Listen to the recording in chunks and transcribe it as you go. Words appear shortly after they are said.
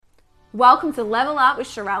Welcome to Level Up with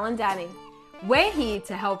Sherelle and Danny. We're here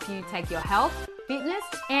to help you take your health, fitness,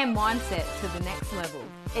 and mindset to the next level.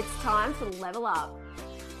 It's time to level up.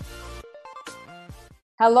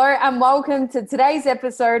 Hello and welcome to today's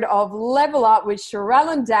episode of Level Up with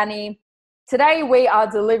Sherelle and Danny. Today we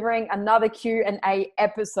are delivering another Q&A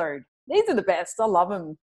episode. These are the best. I love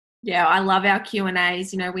them. Yeah, I love our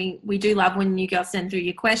Q&As. You know, we do love when you girls send through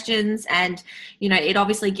your questions, and, you know, it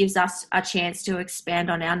obviously gives us a chance to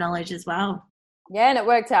expand on our knowledge as well. Yeah, and it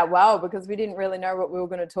worked out well because we didn't really know what we were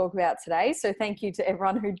going to talk about today. So thank you to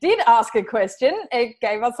everyone who did ask a question. It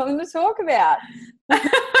gave us something to talk about.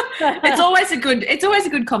 It's always a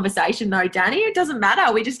good conversation though, Danny. It doesn't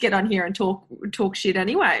matter. We just get on here and talk shit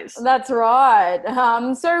anyways. That's right.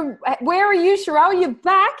 So where are you, Sherelle? You're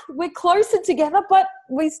back. We're closer together, but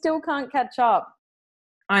we still can't catch up.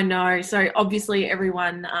 I know. So obviously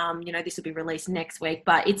everyone, this will be released next week,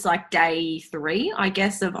 but it's like day 3, I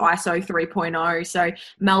guess, of ISO 3.0. So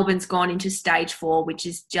Melbourne's gone into stage 4, which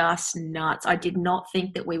is just nuts. I did not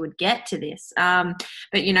think that we would get to this.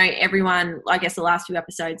 But, you know, everyone, I guess the last few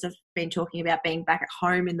episodes have been talking about being back at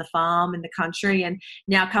home in the farm, in the country, and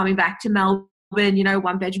now coming back to Melbourne. You know,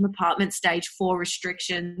 1-bedroom apartment, stage 4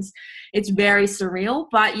 restrictions. It's very surreal,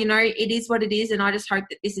 but, you know, it is what it is. And I just hope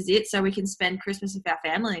that this is it so we can spend Christmas with our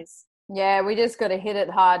families. Yeah, we just got to hit it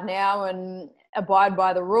hard now and abide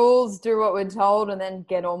by the rules, do what we're told, and then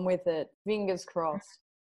get on with it. Fingers crossed.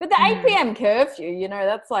 But the 8 p.m. curfew, you know,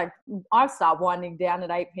 that's like, I start winding down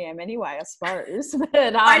at 8 p.m. anyway, I suppose.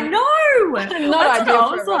 But I know. Not ideal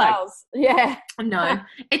for everyone else. Yeah. No.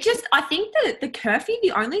 It just, I think that the curfew,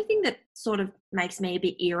 the only thing that sort of makes me a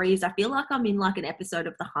bit eerie is I feel like I'm in like an episode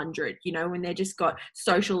of The 100, you know, when they just got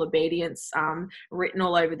social obedience written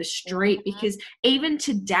all over the street. Because even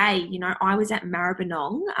today, you know, I was at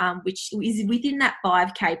Maribyrnong, which is within that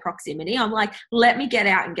 5K proximity. I'm like, let me get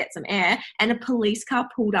out and get some air. And a police car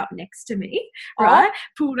pulled up next to me, right?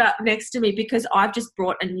 Pulled up next to me because I've just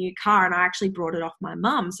brought a new car and I actually brought it off my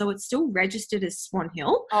mum. So it's still registered as Swan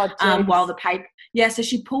Hill while the paper. Yeah, so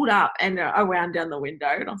she pulled up and I wound down the window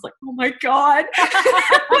and I was like, oh my God,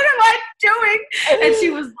 what am I doing? And she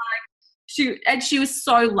was like, she was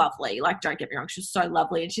so lovely. Like, don't get me wrong, she was so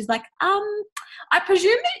lovely. And she's like, I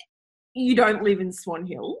presume that you don't live in Swan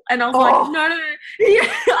Hill. And I was like, no.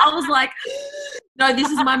 Yeah. I was like, no, this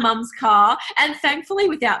is my mum's car. And thankfully,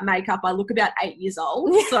 without makeup, I look about 8 years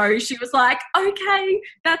old. So she was like, okay,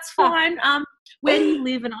 that's fine. Where do you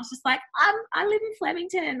live? And I was just like, I live in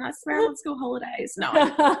Flemington. I swear I'm on school holidays. No.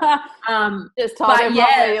 Just told him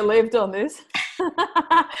where you lived on this.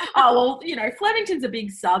 Oh, well, you know, Flemington's a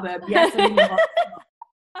big suburb. Yes.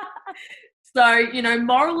 So, you know,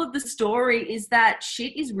 moral of the story is that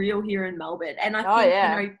shit is real here in Melbourne. And I think,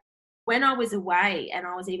 you know, when I was away and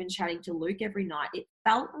I was even chatting to Luke every night, it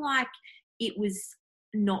felt like it was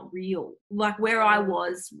not real. Like where I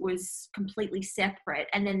was completely separate.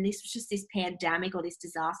 And then this was just this pandemic or this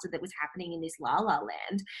disaster that was happening in this la la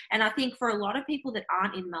land. And I think for a lot of people that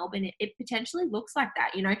aren't in Melbourne, it potentially looks like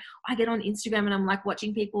that. You know, I get on Instagram and I'm like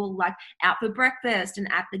watching people like out for breakfast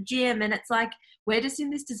and at the gym. And it's like, we're just in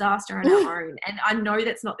this disaster on our own. And I know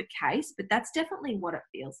that's not the case, but that's definitely what it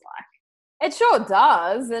feels like. It sure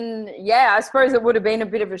does. And yeah, I suppose it would have been a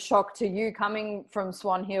bit of a shock to you coming from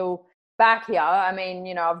Swan Hill back here. I mean,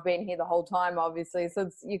 you know, I've been here the whole time, obviously, so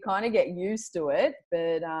you kind of get used to it,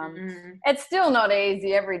 but it's still not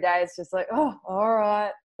easy. Every day it's just like, oh, all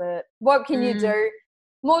right, but what can you do?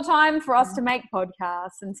 More time for us to make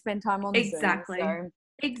podcasts and spend time on exactly Zoom, so.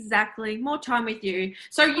 Exactly, more time with you.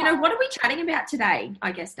 So, you know, what are we chatting about today,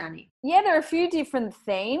 I guess, Danny? Yeah, there are a few different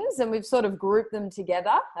themes and we've sort of grouped them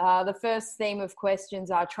together. The first theme of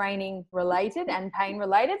questions are training related and pain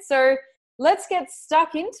related, so let's get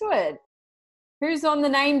stuck into it. Who's on the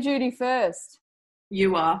name duty first?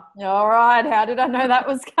 You are. All right. How did I know that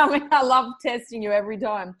was coming? I love testing you every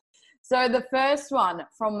time. So the first one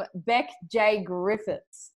from Beck J.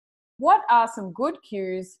 Griffiths. What are some good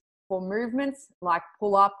cues for movements like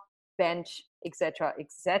pull-up, bench, etc.,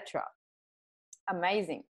 etc.?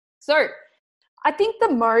 Amazing. So I think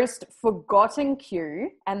the most forgotten cue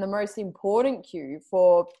and the most important cue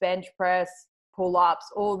for bench press, pull-ups,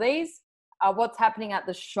 all these are what's happening at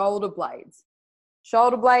the shoulder blades.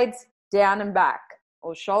 Shoulder blades down and back,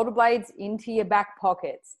 or shoulder blades into your back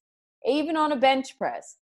pockets, even on a bench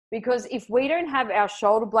press. Because if we don't have our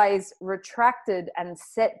shoulder blades retracted and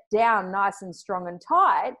set down nice and strong and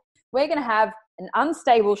tight, we're going to have an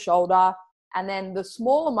unstable shoulder, and then the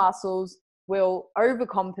smaller muscles will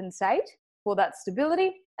overcompensate for that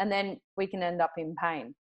stability, and then we can end up in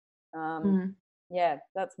pain. Yeah,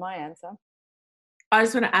 that's my answer. I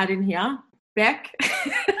just want to add in here, Beck,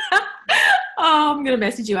 Oh, I'm going to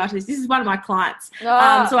message you after this. This is one of my clients.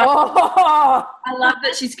 I I love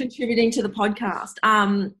that she's contributing to the podcast.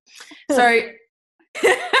 So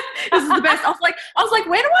this is the best. I was like,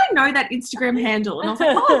 where do I know that Instagram handle? And I was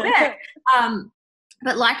like, oh, Beck.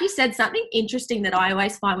 But like you said, something interesting that I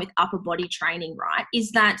always find with upper body training, right, is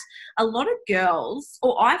that a lot of girls,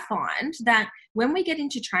 or I find that when we get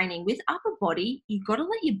into training with upper body, you've got to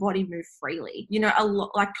let your body move freely. You know, a lot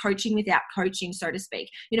like coaching without coaching, so to speak.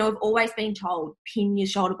 You know, I've always been told, pin your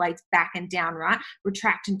shoulder blades back and down, right?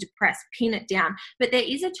 Retract and depress, pin it down. But there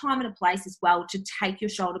is a time and a place as well to take your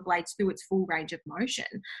shoulder blades through its full range of motion.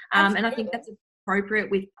 And I think that's appropriate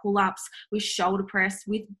with pull-ups, with shoulder press,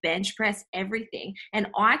 with bench press, everything. And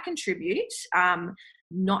I contribute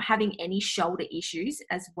not having any shoulder issues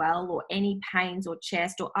as well, or any pains or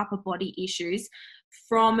chest or upper body issues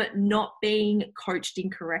from not being coached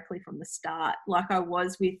incorrectly from the start, like I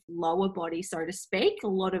was with lower body, so to speak. A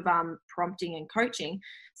lot of prompting and coaching.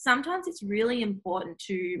 Sometimes it's really important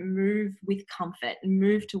to move with comfort and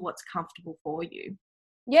move to what's comfortable for you.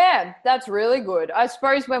 Yeah, that's really good. I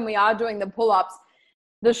suppose when we are doing the pull-ups,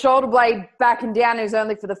 the shoulder blade back and down is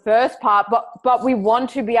only for the first part, but we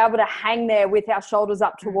want to be able to hang there with our shoulders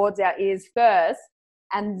up towards our ears first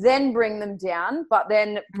and then bring them down, but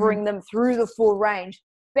then bring them through the full range.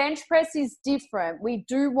 Bench press is different. We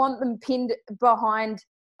do want them pinned behind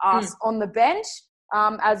us on the bench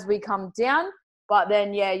as we come down. But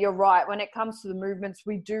then, yeah, you're right. When it comes to the movements,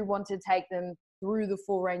 we do want to take them through the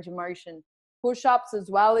full range of motion. Push-ups as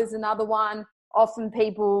well is another one. Often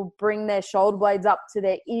people bring their shoulder blades up to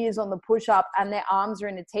their ears on the push-up and their arms are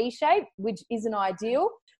in a T shape, which isn't ideal.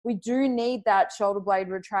 We do need that shoulder blade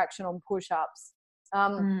retraction on push-ups.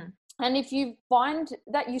 And if you find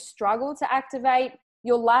that you struggle to activate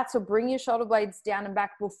your lats or bring your shoulder blades down and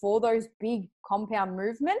back before those big compound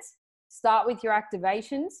movements, start with your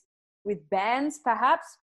activations with bands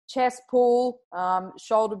perhaps. Chest pull,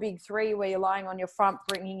 shoulder big three where you're lying on your front,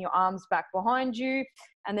 bringing your arms back behind you,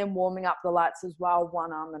 and then warming up the lats as well,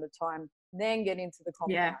 one arm at a time. Then get into the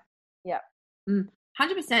compound. Yeah.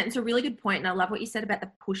 100%. It's a really good point. And I love what you said about the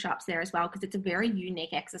push-ups there as well, because it's a very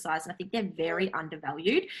unique exercise. And I think they're very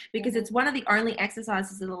undervalued because it's one of the only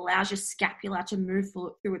exercises that allows your scapula to move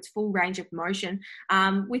through its full range of motion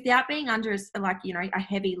without being under a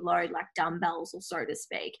heavy load like dumbbells or so to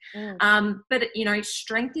speak. But,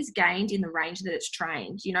 strength is gained in the range that it's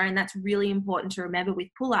trained, and that's really important to remember with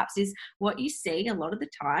pull-ups is what you see a lot of the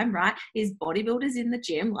time, right, is bodybuilders in the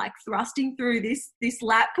gym like thrusting through this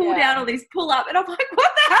lat pull down or this pull-up. And I'm like,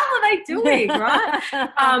 what the hell are they doing, right?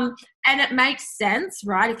 And it makes sense,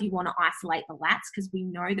 right, if you want to isolate the lats, because we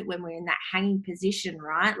know that when we're in that hanging position,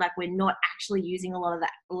 right, like we're not actually using a lot of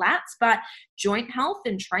that lats, but joint health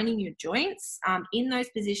and training your joints in those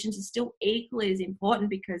positions is still equally as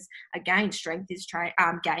important because, again, strength is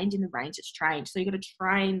gained in the range it's trained. So you've got to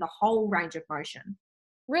train the whole range of motion.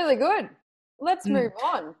 Really good. Let's move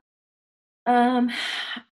on.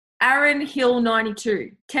 Aaron Hill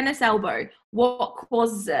 92, tennis elbow. What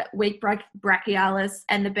causes it? Weak brachialis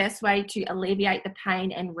and the best way to alleviate the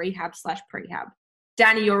pain and rehab/prehab.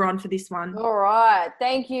 Danny, you're on for this one. All right.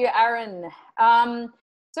 Thank you, Aaron.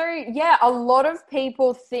 A lot of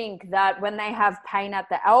people think that when they have pain at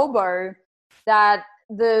the elbow, that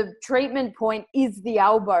the treatment point is the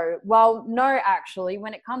elbow. Well, no, actually,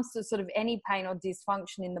 when it comes to sort of any pain or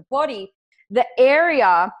dysfunction in the body, the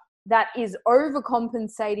area that is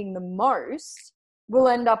overcompensating the most will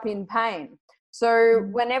end up in pain. So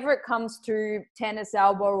whenever it comes to tennis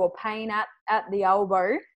elbow or pain at the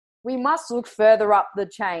elbow, we must look further up the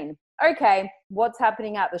chain. Okay, what's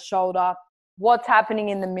happening at the shoulder? What's happening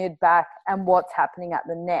in the mid-back? And what's happening at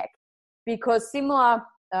the neck? Because similar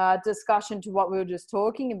discussion to what we were just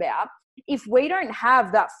talking about, if we don't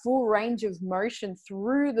have that full range of motion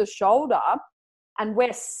through the shoulder and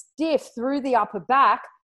we're stiff through the upper back,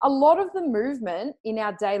 a lot of the movement in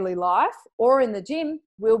our daily life or in the gym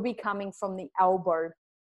will be coming from the elbow.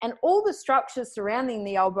 And all the structures surrounding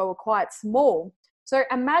the elbow are quite small. So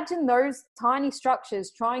imagine those tiny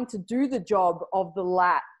structures trying to do the job of the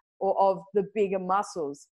lat or of the bigger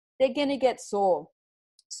muscles. They're going to get sore.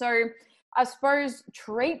 So I suppose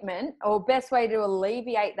treatment or best way to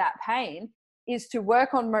alleviate that pain is to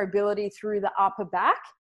work on mobility through the upper back,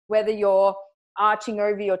 whether you're arching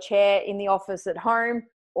over your chair in the office at home,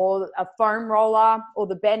 or a foam roller or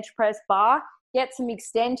the bench press bar. Get some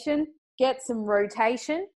extension, get some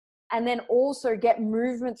rotation, and then also get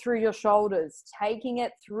movement through your shoulders, taking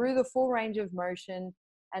it through the full range of motion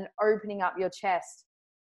and opening up your chest.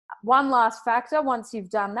 One last factor, once you've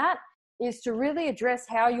done that, is to really address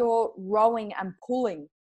how you're rowing and pulling,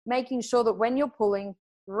 making sure that when you're pulling,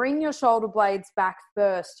 bring your shoulder blades back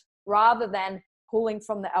first rather than pulling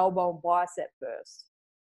from the elbow and bicep first.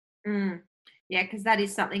 Yeah, because that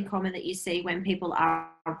is something common that you see when people are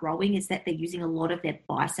rowing, is that they're using a lot of their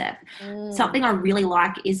bicep. Something I really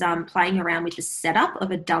like is playing around with the setup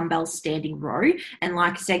of a dumbbell standing row, and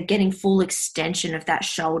like I said, getting full extension of that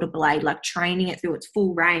shoulder blade, like training it through its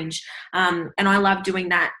full range. And I love doing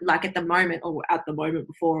that. Like at the moment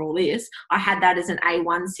before all this, I had that as an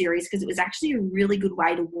A1 series because it was actually a really good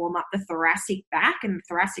way to warm up the thoracic back and the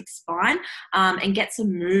thoracic spine, and get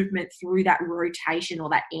some movement through that rotation or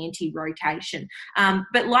that anti-rotation.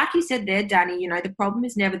 But like you said there, Danny, the problem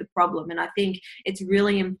is never the problem. And I think it's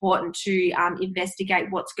really important to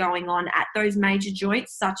investigate what's going on at those major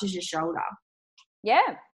joints, such as your shoulder.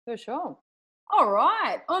 Yeah, for sure. All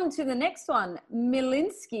right, on to the next one.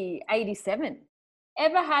 Milinski, 87.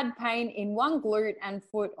 Ever had pain in one glute and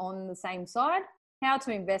foot on the same side? How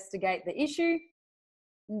to investigate the issue?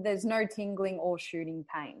 There's no tingling or shooting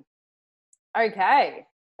pain. Okay.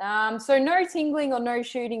 So no tingling or no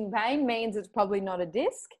shooting pain means it's probably not a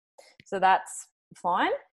disc. So that's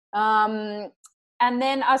fine. And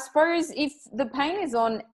then I suppose if the pain is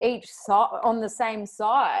on each side, on the same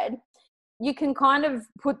side, you can kind of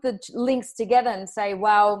put the links together and say,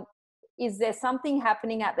 well, is there something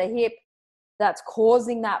happening at the hip that's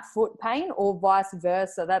causing that foot pain, or vice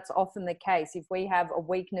versa? That's often the case. If we have a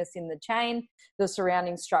weakness in the chain, the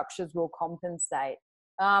surrounding structures will compensate.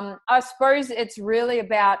 I suppose it's really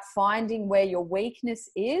about finding where your weakness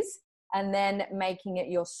is and then making it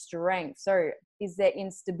your strength. So is there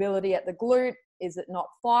instability at the glute? Is it not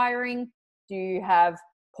firing? Do you have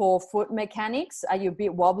poor foot mechanics? Are you a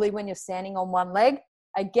bit wobbly when you're standing on one leg?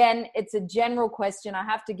 Again, it's a general question. I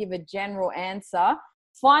have to give a general answer.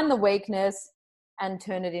 Find the weakness and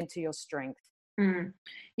turn it into your strength.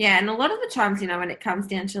 Yeah, and a lot of the times, when it comes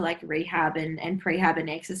down to like rehab and prehab and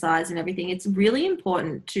exercise and everything, it's really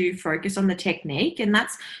important to focus on the technique. And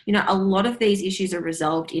that's, a lot of these issues are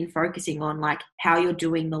resolved in focusing on like how you're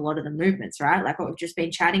doing a lot of the movements, right? Like what we've just been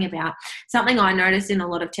chatting about. Something I noticed in a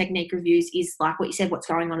lot of technique reviews is like what you said, what's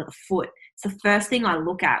going on at the foot. It's the first thing I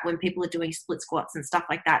look at when people are doing split squats and stuff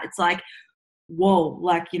like that. It's like, whoa,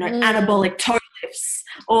 like, anabolic toe lifts,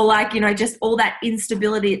 or like, just all that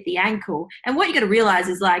instability at the ankle. And what you got to realize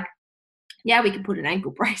is like, yeah, we can put an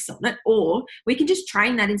ankle brace on it, or we can just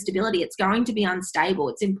train that instability. It's going to be unstable.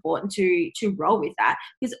 It's important to roll with that,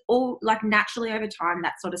 because all like naturally over time,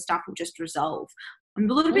 that sort of stuff will just resolve. I'm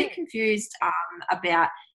a little bit confused about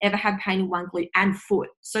ever had pain in one glute and foot.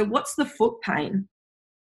 So what's the foot pain?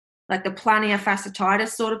 Like the plantar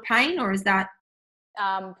fasciitis sort of pain, or is that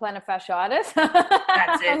plantar fasciitis?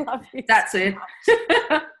 That's it. That's it.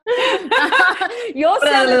 Yours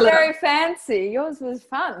sounded very fancy. Yours was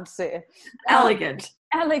fancy. Elegant.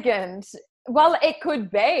 Well, it could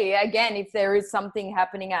be, again, if there is something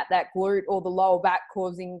happening at that glute or the lower back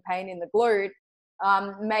causing pain in the glute,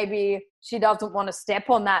 maybe she doesn't want to step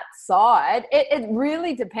on that side. It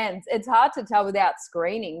really depends. It's hard to tell without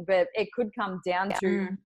screening, but it could come down to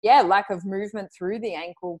lack of movement through the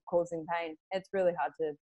ankle causing pain. It's really hard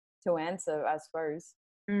to answer, I suppose.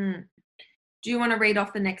 Do you want to read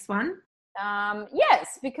off the next one?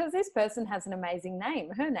 Yes, because this person has an amazing name.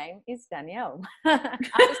 Her name is Danielle.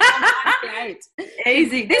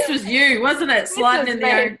 Easy. This was you, wasn't it? Sliding in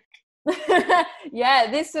the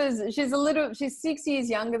Yeah, she's 6 years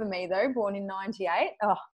younger than me though, born in 98.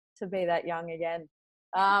 Oh, to be that young again.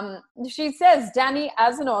 She says, Danny,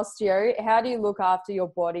 as an osteo, how do you look after your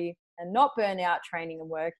body and not burn out training and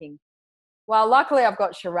working? Well, luckily I've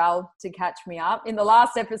got Sherelle to catch me up. In the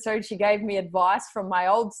last episode, she gave me advice from my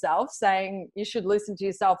old self saying you should listen to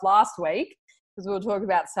yourself last week, because we'll talk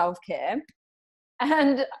about self-care.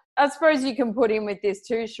 And I suppose you can put in with this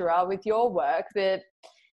too, Sherelle, with your work, that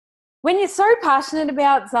when you're so passionate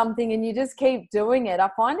about something and you just keep doing it, I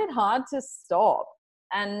find it hard to stop.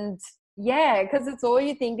 And yeah, because it's all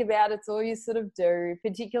you think about, it's all you sort of do,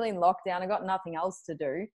 particularly in lockdown. I got nothing else to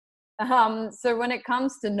do. So when it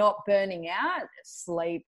comes to not burning out,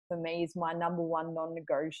 sleep for me is my number one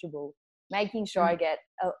non-negotiable. Making sure I get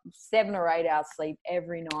 7 or 8 hours sleep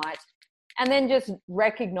every night. And then just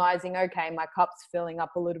recognizing, okay, my cup's filling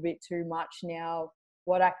up a little bit too much now.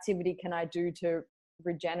 What activity can I do to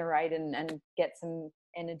regenerate and get some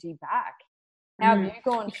energy back? How have you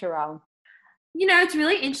gone, Sherelle? It's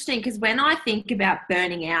really interesting because when I think about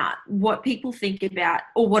burning out, what people think about,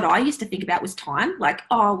 or what I used to think about, was time. Like,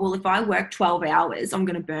 oh, well, if I work 12 hours, I'm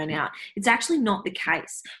going to burn out. It's actually not the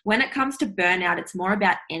case. When it comes to burnout, it's more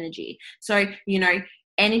about energy. So,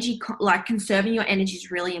 energy, like conserving your energy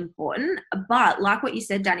is really important. But like what you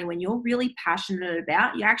said, Danny, when you're really passionate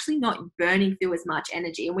about, you're actually not burning through as much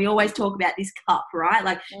energy. And we always talk about this cup, right?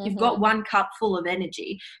 Like you've got one cup full of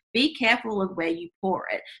energy. Be careful of where you pour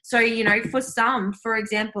it. So, you know, for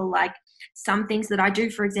example, like some things that I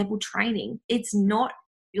do, for example, training, it's not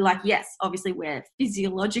like, yes, obviously we're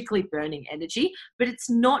physiologically burning energy, but it's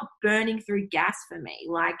not burning through gas for me.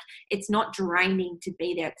 Like it's not draining to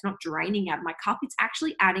be there. It's not draining out of my cup. It's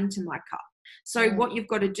actually adding to my cup. So what you've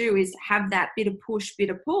got to do is have that bit of push, bit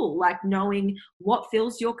of pull, like knowing what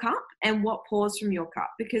fills your cup and what pours from your cup.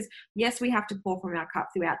 Because yes, we have to pour from our cup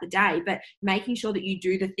throughout the day, but making sure that you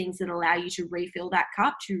do the things that allow you to refill that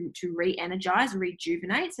cup, to re-energize,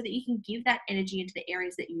 rejuvenate, so that you can give that energy into the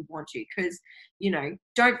areas that you want to. Because, you know,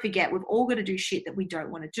 don't forget, we've all got to do shit that we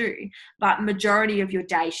don't want to do, but majority of your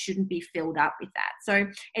day shouldn't be filled up with that. So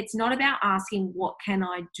it's not about asking what can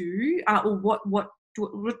I do, or what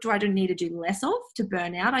do I need to do less of to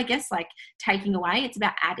burn out, I guess, like taking away. It's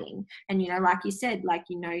about adding. And, you know, like you said, like,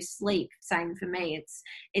 you know, sleep, same for me.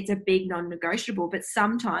 It's a big non-negotiable, but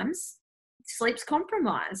sometimes sleep's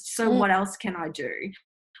compromised. So what else can I do?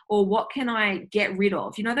 Or what can I get rid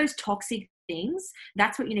of? You know, those toxic things,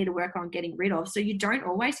 that's what you need to work on getting rid of, so you don't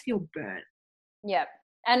always feel burnt. Yeah.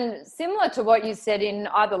 And similar to what you said in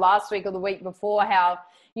either last week or the week before, how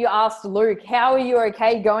you asked Luke, how are you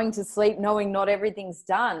okay going to sleep knowing not everything's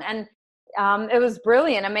done? And it was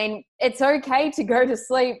brilliant. I mean, it's okay to go to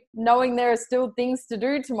sleep knowing there are still things to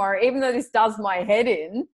do tomorrow, even though this does my head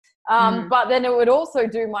in. But then it would also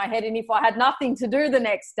do my head in if I had nothing to do the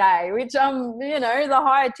next day, which, you know, the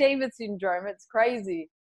high achiever syndrome, it's crazy.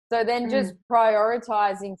 So then just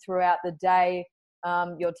prioritizing throughout the day,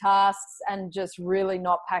 your tasks, and just really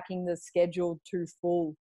not packing the schedule too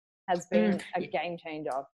full has been a game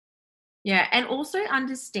changer. Yeah, and also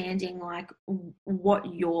understanding like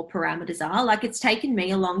what your parameters are. Like it's taken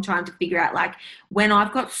me a long time to figure out, like, when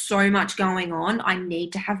I've got so much going on, I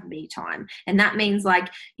need to have me time. And that means, like,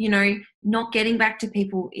 you know, not getting back to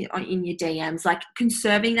people in your DMs, like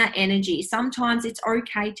conserving that energy. Sometimes it's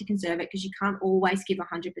okay to conserve it because you can't always give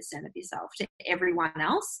 100% of yourself to everyone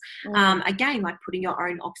else. Again, like putting your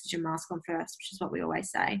own oxygen mask on first, which is what we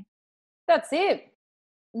always say. That's it.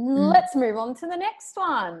 Let's move on to the next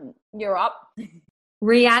one. You're up.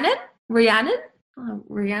 Rhiannon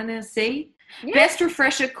C. Yeah. Best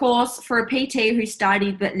refresher course for a PT who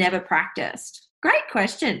studied but never practiced. Great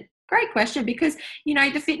question, because, you know,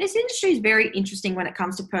 the fitness industry is very interesting when it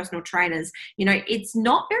comes to personal trainers. You know, it's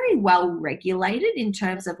not very well regulated in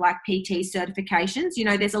terms of like PT certifications. You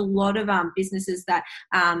know, there's a lot of businesses that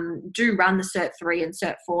do run the Cert 3 and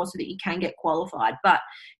Cert 4 so that you can get qualified. But,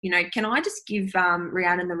 you know, can I just give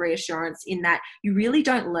Rhiannon the reassurance in that you really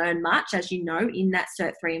don't learn much, as you know, in that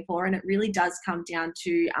Cert 3 and 4, and it really does come down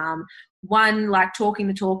to one, like talking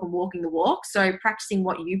the talk and walking the walk. So practicing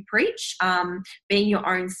what you preach, being your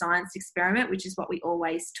own science experiment, which is what we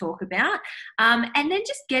always talk about. And then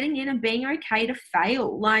just getting in and being okay to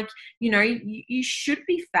fail. Like, you know, you should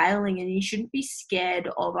be failing and you shouldn't be scared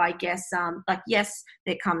of, I guess, like, yes,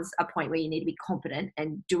 there comes a point where you need to be competent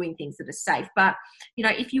and doing things that are safe. But, you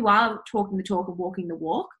know, if you are talking the talk and walking the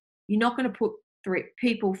walk, you're not going to put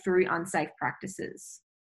people through unsafe practices.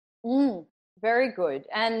 Very good.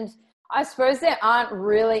 And I suppose there aren't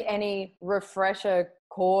really any refresher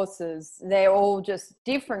courses. They're all just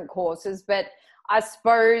different courses, but I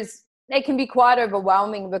suppose they can be quite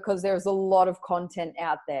overwhelming because there's a lot of content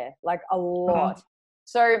out there, like a lot.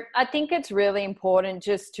 So I think it's really important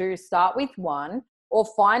just to start with one, or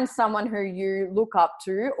find someone who you look up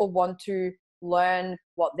to or want to learn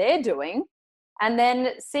what they're doing, and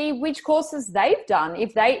then see which courses they've done.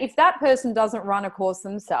 If that person doesn't run a course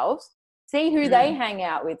themselves, see who they hang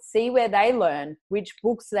out with, see where they learn, which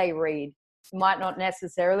books they read. It might not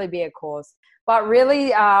necessarily be a course, but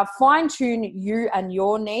really fine tune you and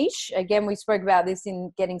your niche. Again, we spoke about this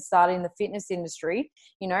in getting started in the fitness industry.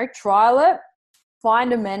 You know, trial it,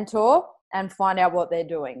 find a mentor, and find out what they're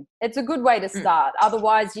doing. It's a good way to start.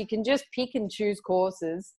 Otherwise, you can just pick and choose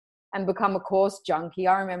courses and become a course junkie.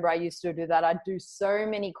 I remember I used to do that. I'd do so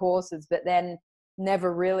many courses, but then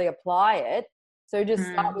never really apply it. So just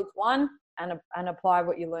start with one and apply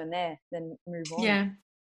what you learn there, then move on. Yeah.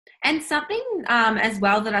 And something as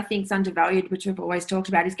well that I think is undervalued, which we've always talked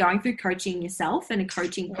about, is going through coaching yourself and a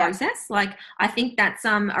coaching process. Like, I think that's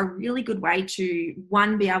a really good way to,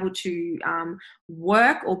 one, be able to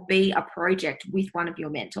work or be a project with one of your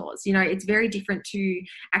mentors. You know, it's very different to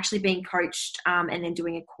actually being coached and then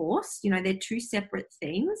doing a course. You know, they're two separate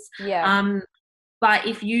things. Yeah. But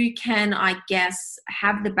if you can, I guess,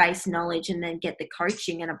 have the base knowledge and then get the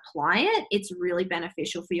coaching and apply it, it's really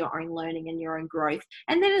beneficial for your own learning and your own growth.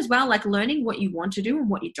 And then as well, like learning what you want to do and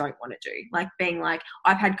what you don't want to do. Like being like,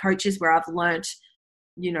 I've had coaches where I've learnt,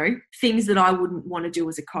 you know, things that I wouldn't want to do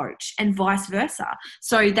as a coach and vice versa.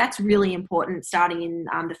 So that's really important starting in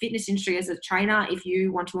the fitness industry as a trainer if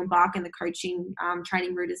you want to embark in the coaching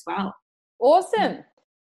training route as well. Awesome.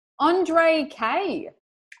 Andre K.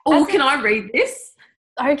 Oh, can I read this?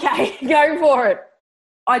 Okay, go for it.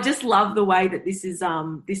 I just love the way that this is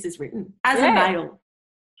written. As a male,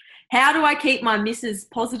 how do I keep my missus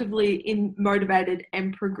positively motivated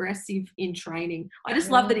and progressive in training? I just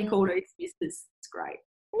love that he called her his missus. It's great.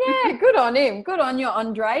 Yeah, good on him. Good on you,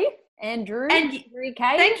 Andrew. And K.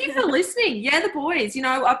 thank you for listening. Yeah, the boys. You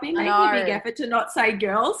know, I've been making a big effort to not say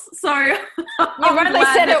girls. So you've only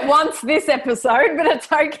said it once this episode, but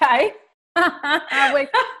it's okay.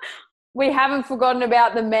 We haven't forgotten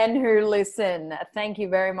about the men who listen. Thank you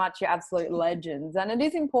very much. You're absolute legends. And it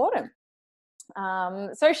is important.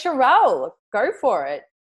 So Sherelle, go for it.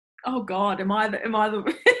 Oh God, am I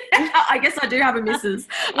the I guess I do have a missus.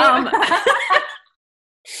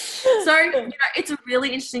 So, you know, it's a really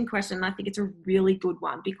interesting question. I think it's a really good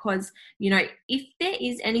one because, you know, if there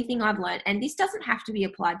is anything I've learned, and this doesn't have to be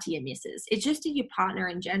applied to your missus, it's just to your partner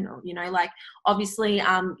in general, you know, like obviously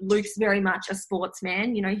Luke's very much a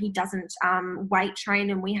sportsman, you know, he doesn't weight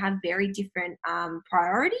train and we have very different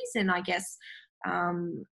priorities and I guess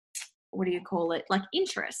what do you call it? Like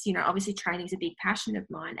interests, you know, obviously training is a big passion of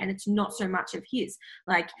mine and it's not so much of his.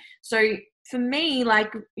 Like, so for me,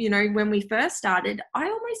 like, you know, when we first started, I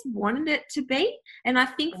almost wanted it to be. And I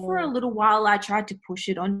think for a little while, I tried to push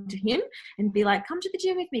it onto him and be like, come to the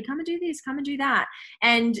gym with me, come and do this, come and do that.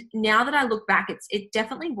 And now that I look back, it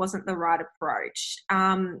definitely wasn't the right approach.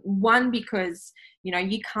 One, because, you know,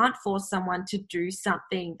 you can't force someone to do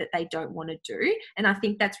something that they don't want to do. And I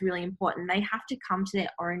think that's really important. They have to come to their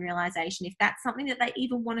own realization if that's something that they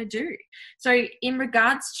even want to do. So in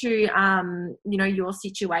regards to, you know, your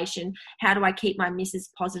situation, how do I keep my missus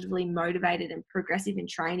positively motivated and progressive in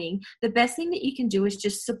training? The best thing that you can do is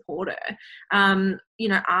just support her. You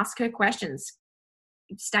know, ask her questions.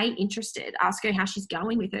 Stay interested. Ask her how she's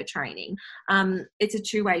going with her training. It's a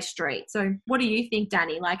two-way street. So what do you think,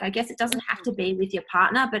 Danny? Like, I guess it doesn't have to be with your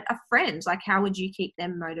partner, but a friend. Like, how would you keep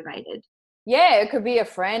them motivated? Yeah, it could be a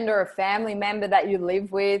friend or a family member that you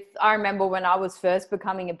live with. I remember when I was first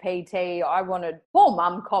becoming a PT, poor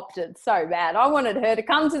mum copped it so bad. I wanted her to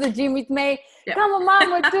come to the gym with me. Yep. Come on, mum,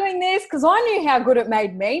 we're doing this, because I knew how good it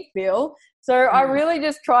made me feel. So I really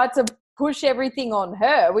just tried to push everything on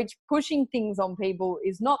her, which pushing things on people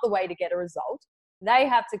is not the way to get a result. They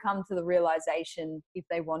have to come to the realization if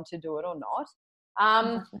they want to do it or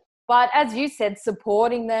not. But as you said,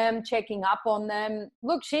 supporting them, checking up on them.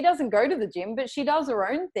 Look, she doesn't go to the gym, but she does her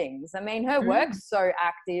own things. I mean, her work's so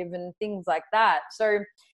active and things like that. So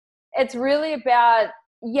it's really about,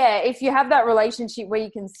 if you have that relationship where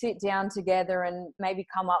you can sit down together and maybe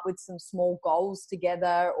come up with some small goals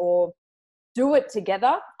together or do it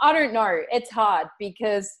together. I don't know. It's hard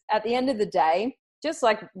because at the end of the day, just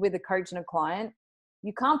like with a coach and a client,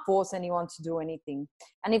 you can't force anyone to do anything.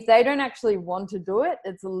 And if they don't actually want to do it,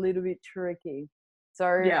 it's a little bit tricky. So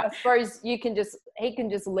I suppose he can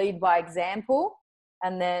just lead by example,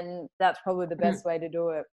 and then that's probably the best way to do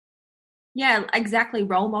it. Yeah, exactly.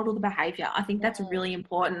 Role model the behavior. I think that's really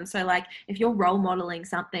important. So like if you're role modeling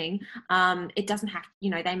something, it doesn't have, you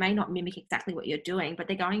know, they may not mimic exactly what you're doing, but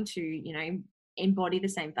they're going to, you know, embody the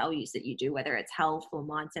same values that you do, whether it's health or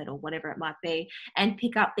mindset or whatever it might be, and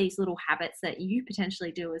pick up these little habits that you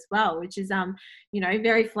potentially do as well, which is, you know,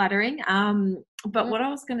 very flattering. But what I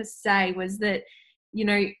was going to say was that, you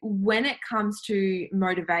know, when it comes to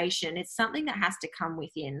motivation, it's something that has to come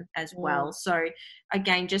within as well. So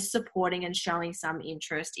again, just supporting and showing some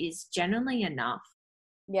interest is generally enough.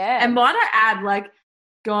 Yeah. And might I add, like,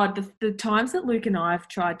 God, the times that Luke and I have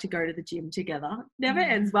tried to go to the gym together never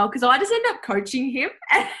ends well, because I just end up coaching him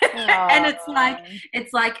and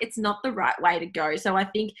it's not the right way to go. So I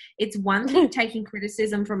think it's one thing taking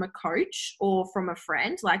criticism from a coach or from a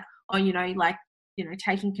friend, like, oh, you know, like, you know,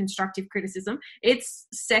 taking constructive criticism. It's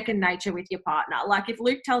second nature with your partner. Like if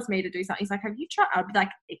Luke tells me to do something, he's like, have you tried? I'll be like,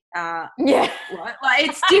 what? Like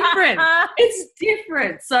it's different. It's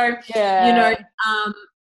different. So, you know,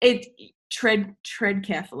 tread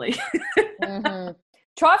carefully.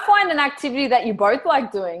 Try find an activity that you both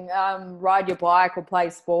like doing. Ride your bike or play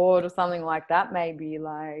sport or something like that. Maybe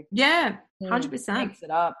 100%. Mix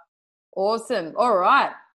it up. Awesome. All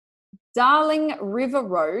right. Darling River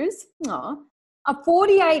Rose. A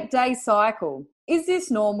 48-day cycle. Is this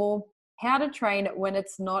normal? how to train when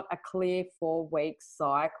it's not a clear 4-week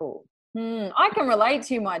cycle. I can relate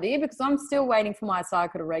to you, my dear, because I'm still waiting for my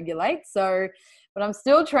cycle to regulate. So, but I'm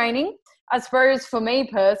still training. I suppose for me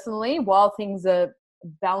personally, while things are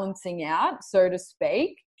balancing out, so to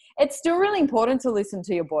speak, it's still really important to listen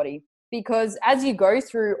to your body, because as you go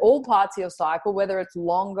through all parts of your cycle, whether it's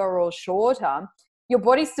longer or shorter, your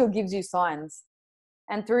body still gives you signs.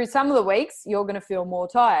 And through some of the weeks, you're going to feel more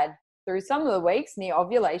tired. Through some of the weeks near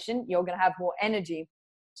ovulation, you're going to have more energy.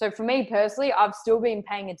 So for me personally, I've still been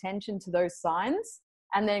paying attention to those signs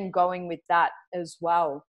and then going with that as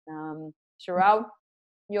well. Sherelle,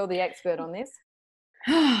 you're the expert on this.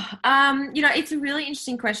 It's a really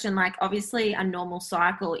interesting question. Like, obviously a normal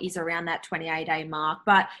cycle is around that 28-day mark,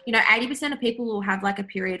 but 80% of people will have like a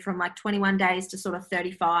period from like 21 days to sort of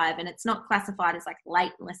 35, and it's not classified as like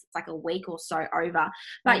late unless it's like a week or so over.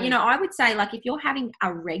 But I would say, like, if you're having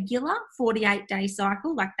a regular 48-day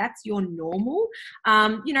cycle, like that's your normal,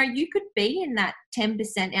 you could be in that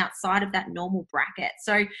 10% outside of that normal bracket.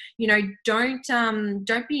 So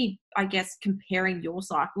don't be, I guess, comparing your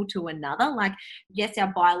cycle to another. Like, yes,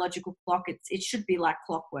 our biological clock, it should be like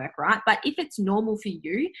clockwork, right? But if it's normal for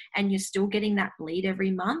you and you're still getting that bleed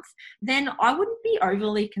every month, then I wouldn't be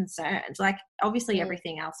overly concerned. Like, obviously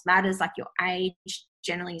everything else matters, like your age.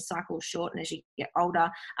 Generally, your cycle will shorten as you get older.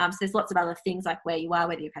 So there's lots of other things like where you are,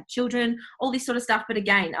 whether you've had children, all this sort of stuff. But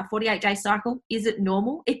again, a 48-day cycle, is it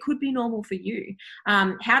normal? It could be normal for you.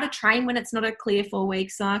 How to train when it's not a clear 4-week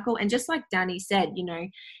cycle. And just like Danny said,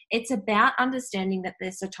 it's about understanding that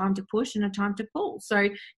there's a time to push and a time to pull. So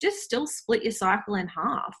just still split your cycle in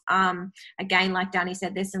half. Again, like Danny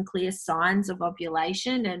said, there's some clear signs of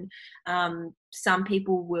ovulation, and some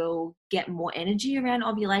people will get more energy around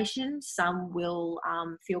ovulation. Some will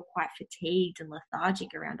feel quite fatigued and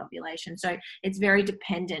lethargic around ovulation. So it's very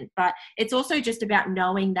dependent, but it's also just about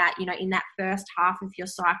knowing that, in that first half of your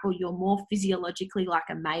cycle, you're more physiologically like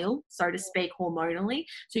a male, so to speak, hormonally.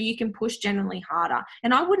 So you can push generally harder.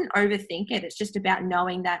 And I wouldn't overthink it. It's just about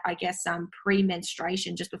knowing that, I guess,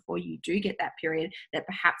 pre-menstruation, just before you do get that period, that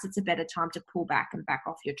perhaps it's a better time to pull back and back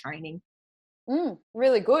off your training.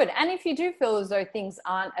 Really good. And if you do feel as though things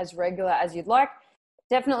aren't as regular as you'd like,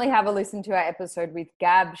 definitely have a listen to our episode with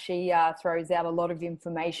Gab. She throws out a lot of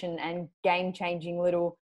information and game-changing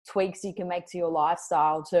little tweaks you can make to your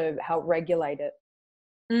lifestyle to help regulate it.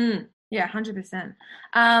 Yeah, 100%.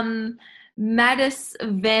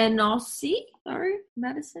 Madison Venossi.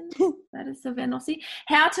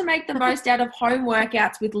 How to make the most out of home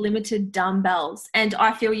workouts with limited dumbbells. And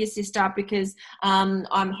I feel your sister, because I'm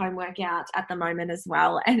home workout at the moment as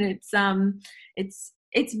well. And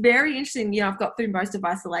it's very interesting. I've got through most of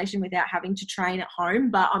isolation without having to train at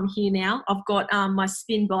home, but I'm here now. I've got my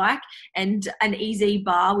spin bike and an easy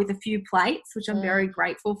bar with a few plates, which I'm very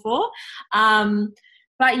grateful for.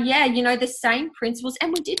 But yeah, the same principles,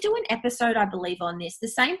 and we did do an episode, I believe, on this. The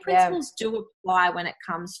same principles do apply when it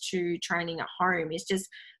comes to training at home. It's just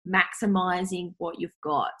maximizing what you've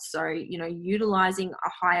got. So, utilizing a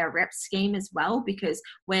higher rep scheme as well, because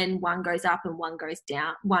when one goes up and one goes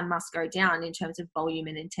down, one must go down in terms of volume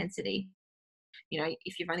and intensity.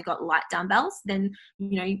 If you've only got light dumbbells, then,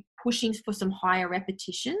 pushing for some higher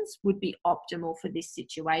repetitions would be optimal for this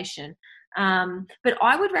situation. But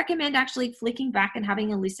I would recommend actually flicking back and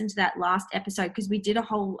having a listen to that last episode, because we did a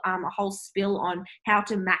whole spill on how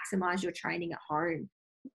to maximize your training at home.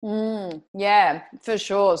 Yeah, for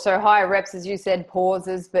sure. So higher reps, as you said,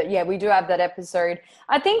 pauses, but yeah, we do have that episode.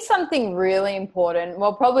 I think something really important,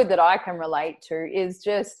 well, probably that I can relate to, is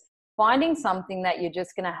just finding something that you're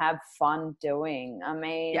just going to have fun doing. I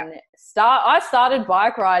mean, I started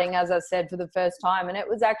bike riding, as I said, for the first time, and it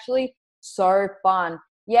was actually so fun.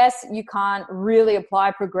 Yes, you can't really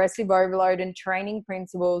apply progressive overload and training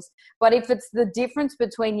principles, but if it's the difference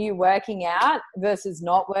between you working out versus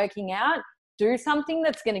not working out, do something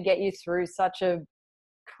that's going to get you through such a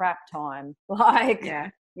crap time.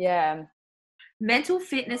 Yeah. Mental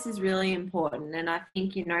fitness is really important. And I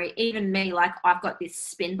think, even me, like, I've got this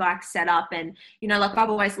spin bike set up, and, like, I've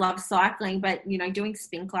always loved cycling, but, doing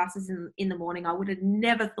spin classes in the morning, I would have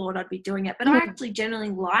never thought I'd be doing it, but I actually generally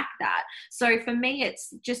like that. So for me,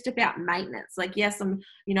 it's just about maintenance. Like, yes, I'm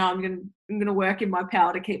going to work in my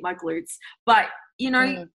power to keep my glutes, but,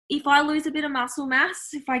 if I lose a bit of muscle mass,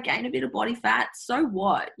 if I gain a bit of body fat, so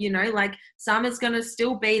what? You know, like summer's going to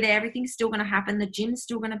still be there. Everything's still going to happen. The gym's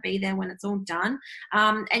still going to be there when it's all done.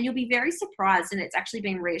 And you'll be very surprised. And it's actually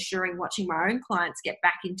been reassuring watching my own clients get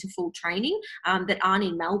back into full training that aren't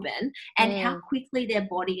in Melbourne, and how quickly their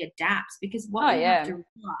body adapts. Because what we have to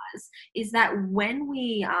realize is that when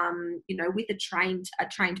we, you know, with a trained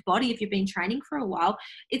body, if you've been training for a while,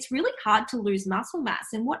 it's really hard to lose muscle mass.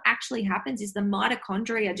 And what actually happens is the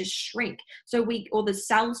mitochondria just shrink. Or the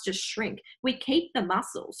cells just shrink. We keep the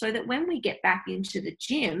muscle so that when we get back into the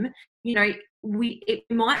gym, you know, it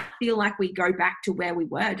might feel like we go back to where we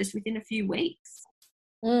were just within a few weeks.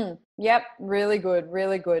 Yep. Really good.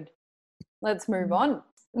 Really good. Let's move on.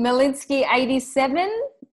 Malinsky 87.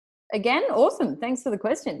 Again, awesome. Thanks for the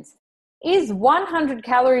questions. Is 100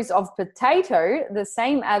 calories of potato the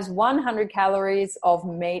same as 100 calories of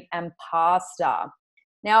meat and pasta?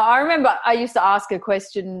 Now, I remember I used to ask a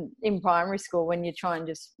question in primary school when you try and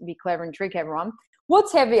just be clever and trick everyone.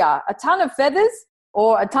 What's heavier, a ton of feathers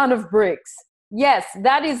or a ton of bricks? Yes,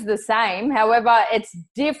 that is the same. However, it's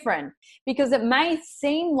different because it may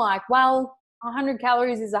seem like, well, 100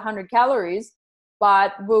 calories is 100 calories,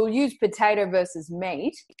 but we'll use potato versus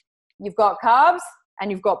meat. You've got carbs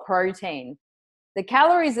and you've got protein. The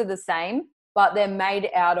calories are the same, but they're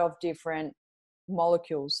made out of different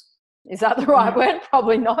molecules. Is that the right word?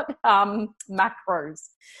 Probably not. Macros.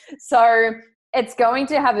 So it's going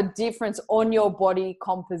to have a difference on your body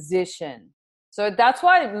composition. So that's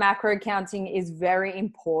why macro counting is very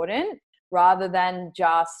important rather than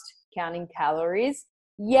just counting calories.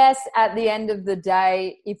 Yes, at the end of the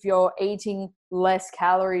day, if you're eating less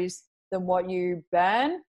calories than what you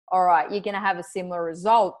burn, all right, you're going to have a similar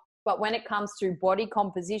result. But when it comes to body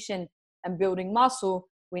composition and building muscle,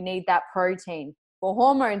 we need that protein. For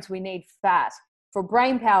hormones, we need fat. For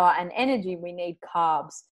brain power and energy, we need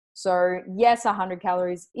carbs. So yes, 100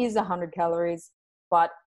 calories is 100 calories,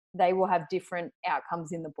 but they will have different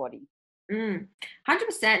outcomes in the body. 100%.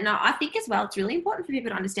 No, I think as well, it's really important for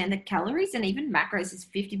people to understand that calories and even macros is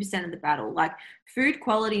 50% of the battle. Like food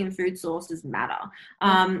quality and food sources matter.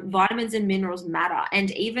 Vitamins and minerals matter.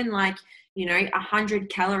 And even like, you know, 100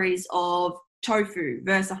 calories of tofu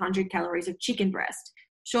versus 100 calories of chicken breast.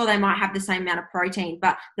 Sure, they might have the same amount of protein,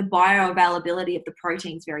 but the bioavailability of the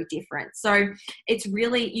protein is very different. So it's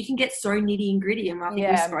really, you can get so nitty and gritty. And I think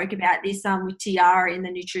we spoke about this with Tiara in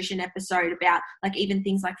the nutrition episode about like even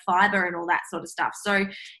things like fiber and all that sort of stuff. So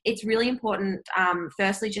it's really important,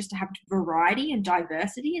 firstly, just to have variety and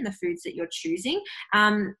diversity in the foods that you're choosing.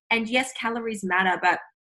 And yes, calories matter, but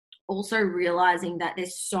also realizing that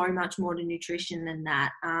there's so much more to nutrition than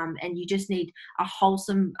that, and you just need a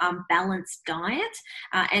wholesome, balanced diet,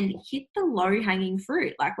 and hit the low-hanging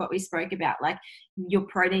fruit, like what we spoke about, like your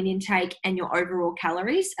protein intake and your overall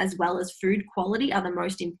calories, as well as food quality, are the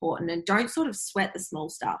most important. And don't sort of sweat the small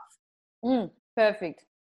stuff. Perfect.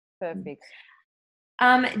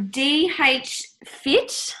 DH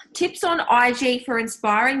Fit, tips on IG for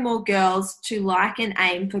inspiring more girls to like and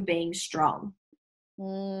aim for being strong.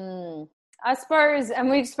 I suppose, and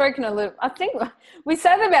we've spoken a little, I think we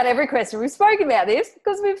say that about every question. We've spoken about this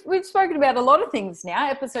because we've spoken about a lot of things now.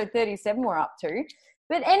 Episode 37 we're up to.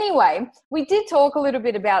 But anyway, we did talk a little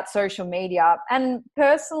bit about social media. And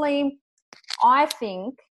personally, I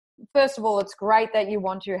think, first of all, it's great that you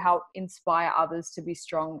want to help inspire others to be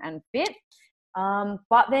strong and fit.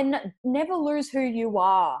 But then never lose who you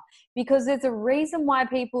are, because there's a reason why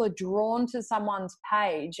people are drawn to someone's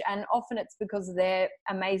page, and often it's because of their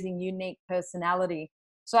amazing, unique personality.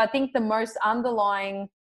 So I think the most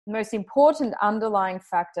important underlying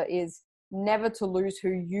factor is never to lose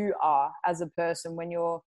who you are as a person when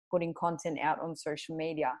you're putting content out on social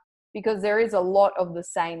media, because there is a lot of the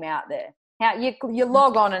same out there. Now you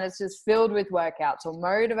log on and it's just filled with workouts or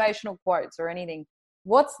motivational quotes or anything.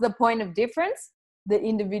 What's the point of difference? The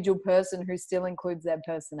individual person who still includes their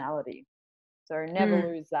personality. So never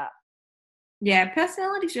lose that. Yeah,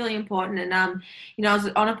 personality is really important. And, you know, I was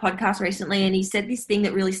on a podcast recently and he said this thing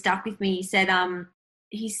that really stuck with me. He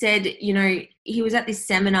said, you know, he was at this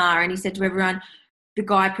seminar and he said to everyone, the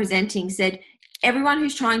guy presenting said, everyone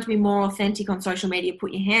who's trying to be more authentic on social media,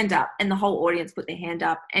 put your hand up. And the whole audience put their hand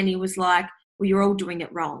up. And he was like, well, you're all doing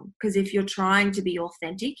it wrong. Because if you're trying to be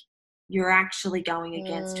authentic, you're actually going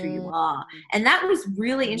against who you are. And that was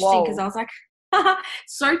really interesting because I was like,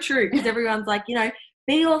 so true. Because everyone's like, you know,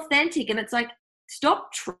 be authentic. And it's like, stop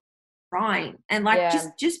trying and like,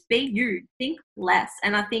 just be you, think less.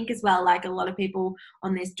 And I think as well, like a lot of people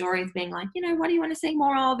on their stories being like, you know, what do you want to see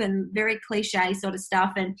more of? And very cliche sort of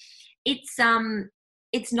stuff. And it's,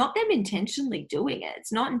 it's not them intentionally doing it.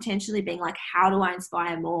 It's not intentionally being like, how do I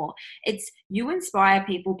inspire more? It's you inspire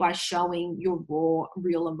people by showing your raw,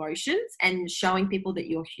 real emotions and showing people that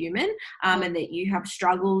you're human, and that you have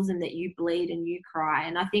struggles and that you bleed and you cry.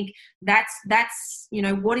 And I think that's, you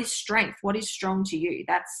know, what is strength? What is strong to you?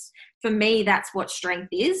 That's, for me, that's what strength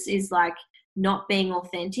is like, not being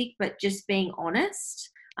authentic, but just being honest,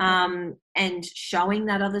 and showing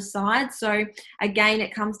that other side. So again,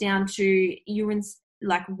 it comes down to you and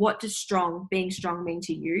like, what does being strong mean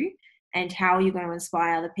to you, and how are you going to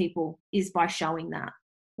inspire other people is by showing that.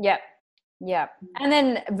 Yeah. And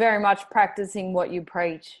then very much practicing what you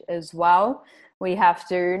preach as well. We have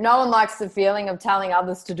to, no one likes the feeling of telling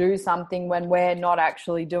others to do something when we're not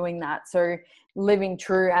actually doing that. So living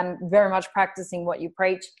true and very much practicing what you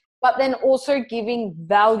preach, but then also giving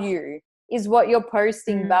value. Is what you're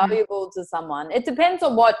posting valuable to someone? It depends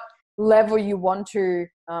on what level you want to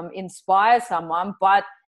inspire someone, but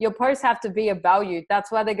your posts have to be of value. That's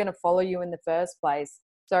why they're going to follow you in the first place.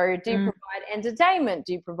 So do you provide entertainment?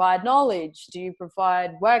 Do you provide knowledge? Do you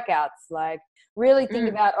provide workouts? Like, really think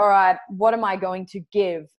about, all right, what am I going to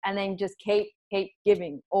give? And then just keep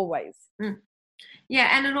giving always.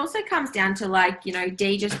 Yeah, and it also comes down to, like, you know,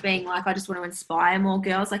 Dee just being like, I just want to inspire more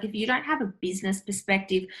girls. Like, if you don't have a business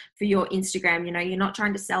perspective for your Instagram, you know, you're not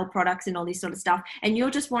trying to sell products and all this sort of stuff, and you're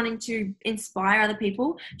just wanting to inspire other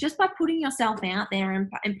people, just by putting yourself out there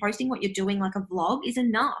and posting what you're doing, like a vlog, is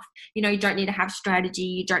enough. You know, you don't need to have strategy.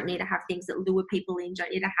 You don't need to have things that lure people in. You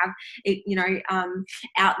don't need to have, you know,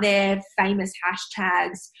 out there famous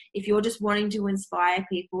hashtags. If you're just wanting to inspire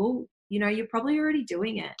people, you know, you're probably already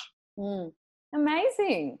doing it.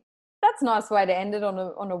 Amazing. That's a nice way to end it on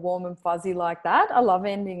a warm and fuzzy like that. I love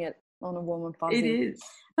ending it on a warm and fuzzy. It is.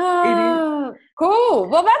 Cool.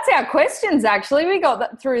 Well, that's our questions, actually. We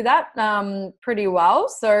got through that pretty well.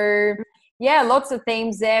 So, yeah, lots of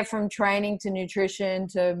themes there, from training to nutrition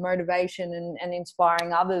to motivation and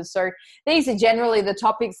inspiring others. So these are generally the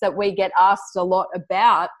topics that we get asked a lot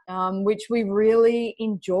about, which we really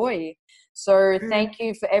enjoy. So thank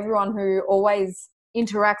you for everyone who always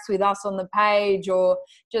interacts with us on the page, or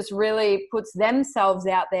just really puts themselves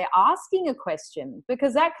out there asking a question,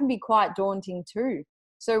 because that can be quite daunting too.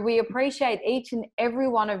 So we appreciate each and every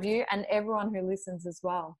one of you and everyone who listens as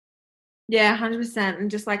well. Yeah, 100%. And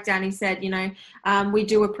just like Danny said, you know, we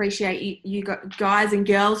do appreciate you guys and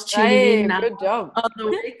girls tuning in. Good job. On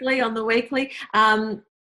the weekly.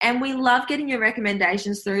 And we love getting your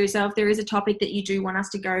recommendations through. So if there is a topic that you do want us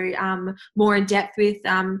to go more in depth with,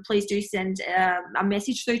 please do send a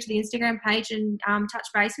message through to the Instagram page and touch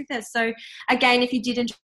base with us. So again, if you did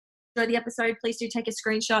enjoy the episode, please do take a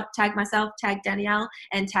screenshot, tag myself, tag Danielle,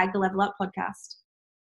 and tag the Level Up podcast.